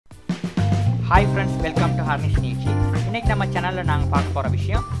Hi friends, welcome to Harnish Nichi. இன்னைக்கு நம்ம சேனல்ல நாங்க பார்க்க போற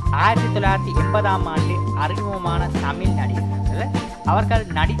விஷயம் 1980ஆம் ஆண்டு அறிமுகமான தமிழ் நடிகர்கள் அவர்கள்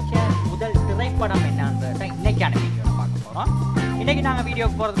நடித்த முதல் திரைப்படம் என்னன்றதை இன்னைக்கான வீடியோல பார்க்க போறோம். இன்னைக்கு நாங்க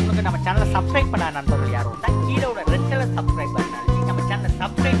வீடியோக்கு போறதுக்கு முன்னாடி நம்ம சேனலை சப்ஸ்கிரைப் பண்ண நண்பர்கள் யாரும் இருந்தா கீழ உள்ள ரெட் கலர் சப்ஸ்கிரைப் பட்டன் அழுத்தி நம்ம சேனலை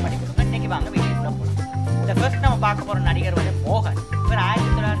சப்ஸ்கிரைப் பண்ணி கொடுங்க. இன்னைக்கு வாங்க வீடியோக்குள்ள போலாம். இந்த ஃபர்ஸ்ட் நம்ம பார்க்க போற நடிகர் வந்து மோகன். இவர்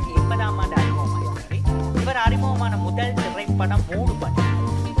 1980ஆம் ஆண்டு அறிமுகமானார். இவர் அறிமுகமான முதல் திரைப்படம் மூடுபனி.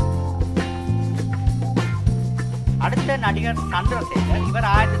 அடுத்த நடிகர் சந்திரசேகர். இவர்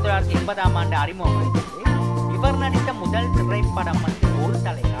 1980ஆம் ஆண்டு அறிமுகமானார். இவர் நடித்த முதல் திரைப்படம் வந்து ஒரு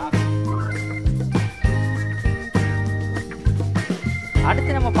தலையா.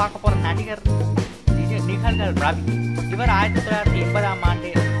 அடுத்து நம்ம பார்க்க போற நடிகர் நிகழ்கள் ரவி. இவர் 1980ஆம்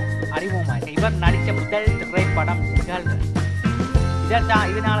ஆண்டு அறிமுகமானார். இவர் நடித்த முதல் திரைப்படம் நிகழ்கள்.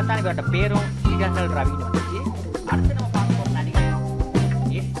 இதனால தான் இவரோட பேரும் நிகழ்கள் ரவின்னு வந்துச்சு. அடுத்து நம்ம பார்க்க போற நடிகர்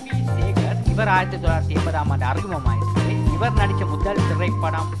எஸ்.பி. சேகர். இவர் 1980ஆம் ஆண்டு அறிமுகமானார். இவர் நடித்த முதல்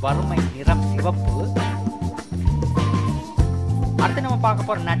திரைப்படம் வறுமை நிறம் சிவப்பு. அடுத்து நம்ம பார்க்க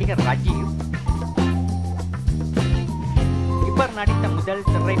போற நடிகர் ரஜீவ். இவர் நடித்த முதல்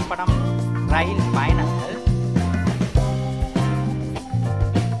திரைப்படம் ரயில் பயணங்கள்.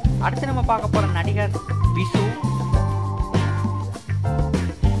 அடுத்து நம்ம பார்க்க போற நடிகர் விசு.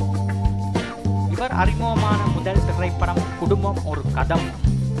 இவர் அறிமுகமான முதல் திரைப்படம் குடும்பம் ஒரு கதம்.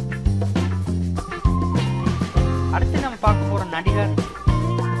 அடுத்து நம்ம பார்க்க போற நடிகர்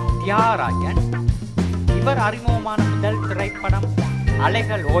தியாகராஜன். இவர் அறிமுகமான முதல் திரைப்படம்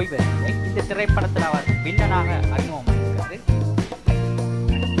அலைகள் ஓய்வதில்லை. இந்த திரைப்படத்தில் அவர் வில்லனாக அறிமுகமாயிருக்காரு.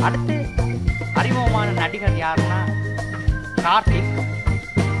 அடுத்து அறிமுகமான நடிகர் யாருன்னா கார்த்திக்.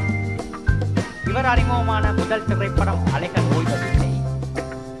 இவர் அறிமுகமான முதல் திரைப்படம் அலைகள் ஓய்வதில்லை.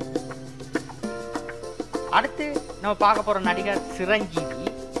 அடுத்து நம்ம பார்க்க போற நடிகர் சிரஞ்சீவி.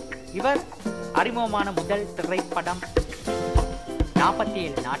 இவர் அறிமுகமான முதல் திரைப்படம்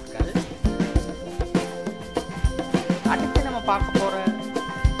 47 நாட்கள். அடுத்து நம்ம பார்க்க போற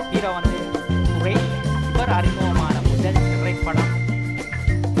ஹீரோ வந்து சுரேஷ். இவர் அறிமுகமான முதல் திரைப்படம்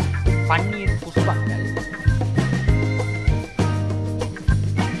பன்னீர் புஷ்பங்கள்.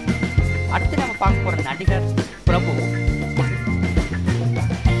 அடுத்து நம்ம பார்க்க போற நடிகர் பிரபு.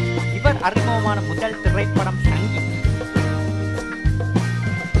 இவர் அறிமுகமான முதல் திரைப்படம் சங்கீத்.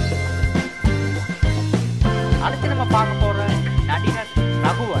 அடுத்து நம்ம பார்க்க போற நடிகர்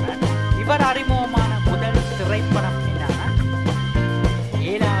ரகுவரன். இவர் அறிமுகமான முதல் திரைப்படம் என்னன்னா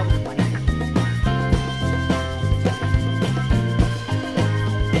 7வது மணி.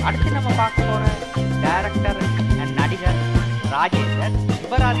 அடுத்து நம்ம பார்க்க போற டைரக்டர் நடிகர் ராஜேந்தர்.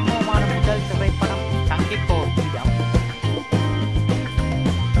 இவர் அறிமுகமான முதல் திரைப்படம் சங்கிக்கோ கீதம்.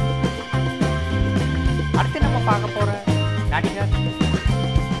 அடுத்து நம்ம பார்க்க போற நடிகர்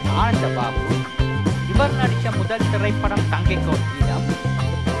ஆனந்த பாபு. இவர் நடித்த முதல் திரைப்படம் தங்கைக்கோ கீதம்.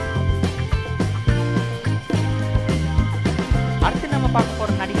 அடுத்து நம்ம பார்க்க போற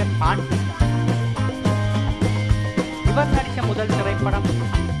நடிகர் பாண்டி. இவர் நடித்த முதல் திரைப்படம்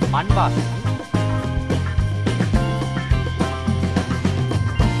மண்வாசம்.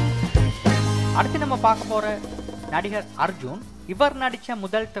 அடுத்து நம்ம பார்க்க போற நடிகர் அர்ஜுன். இவர் நடித்த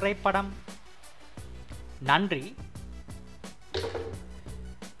முதல் திரைப்படம் நன்றி.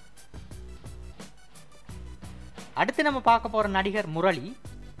 அடுத்து நம்ம பார்க்க போற நடிகர் முரளி.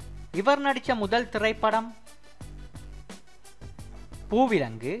 இவர் நடித்த முதல் திரைப்படம்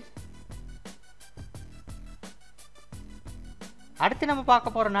பூவிலங்கு. அடுத்து நம்ம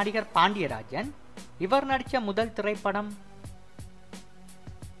பார்க்க போற நடிகர் பாண்டியராஜன். இவர் நடித்த முதல் திரைப்படம்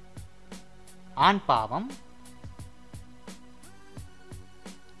ஆண் பாவம்.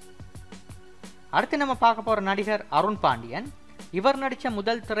 அடுத்து நம்ம பார்க்க போற நடிகர் அருண் பாண்டியன். இவர் நடித்த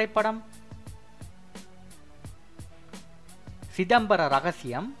முதல் திரைப்படம் சிதம்பர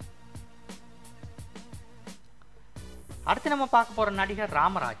ரகசியம். அடுத்து நம்ம பார்க்க போற நடிகர்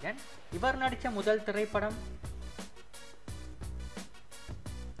ராமராஜன். இவர் நடித்த முதல் திரைப்படம்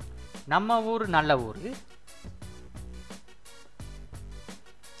நம்ம ஊரு நல்ல ஊரு.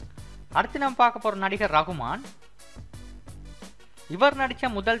 அடுத்து நம்ம பார்க்க போற நடிகர் ரகுமான். இவர் நடித்த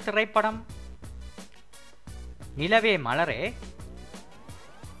முதல் திரைப்படம் நிலவே மலரே.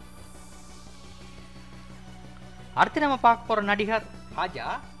 அடுத்து நம்ம பார்க்க போற நடிகர் ராஜா.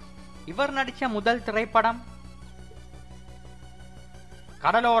 இவர் நடித்த முதல் திரைப்படம்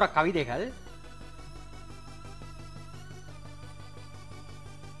கடலோர கவிதைகள்.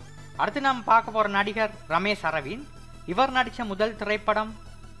 அடுத்து நம்ம பார்க்க போற நடிகர் ரமேஷ் அரவிந்த். இவர் நடித்த முதல் திரைப்படம்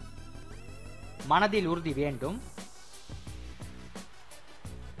மனதில் உறுதி வேண்டும்.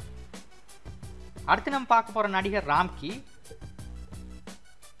 அடுத்து நம்ம பார்க்க போற நடிகர் ராம்கி.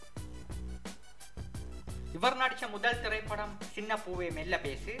 இவர் நடித்த முதல் திரைப்படம் சின்ன பூவே மெல்ல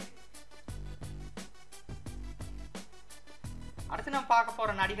பேசு. அடுத்து நம்ம பார்க்க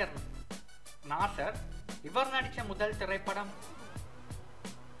போற நடிகர் நாசர். இவர் நடித்த முதல் திரைப்படம்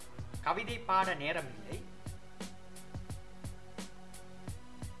கவிதை பாட நேரம் இல்லை.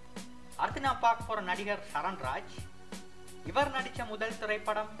 அடுத்து நாம் பார்க்க போற நடிகர் சரண்ராஜ். இவர் நடித்த முதல்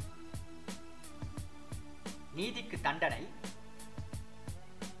திரைப்படம் நீதிக்கு தண்டனை.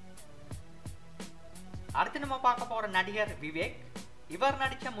 அடுத்து நம்ம பார்க்க போற நடிகர் விவேக். இவர்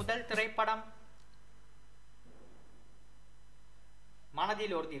நடித்த முதல் திரைப்படம்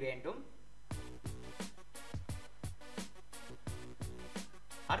மனதில் ஒருத்தி வேண்டும்.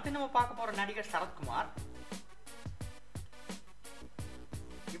 அடுத்து நம்ம பார்க்க போற நடிகர் சரத்குமார்.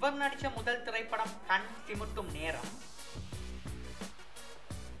 இவர் நடித்த முதல் திரைப்படம் கண் சிமிட்டும் நேரம்.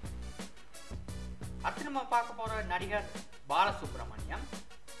 அடுத்து நம்ம பார்க்க போற நடிகர் பாலசுப்ரமணியம்.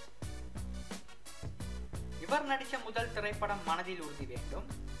 இவர் நடித்த முதல் திரைப்படம் மனதில் உறுதி வேண்டும்.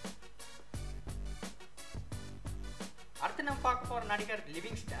 அடுத்து நம்ம பார்க்க போற நடிகர்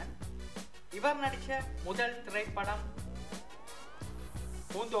லிவிங்ஸ்டன். இவர் நடித்த முதல் திரைப்படம்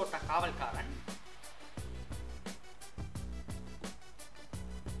பூந்தோட்ட காவல்காரன்.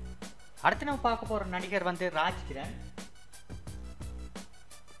 அடுத்து நம்ம பார்க்க போற நடிகர் ராஜ்கிரண்.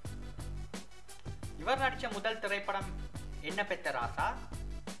 இவர் நடித்த முதல் திரைப்படம் என்ன பெத்த ராசா.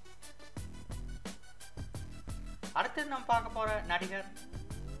 அடுத்து நம்ம பார்க்க போற நடிகர்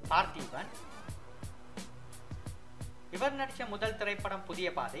பார்த்திபன். இவர் நடித்த முதல் திரைப்படம் புதிய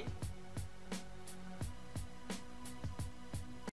பாதை.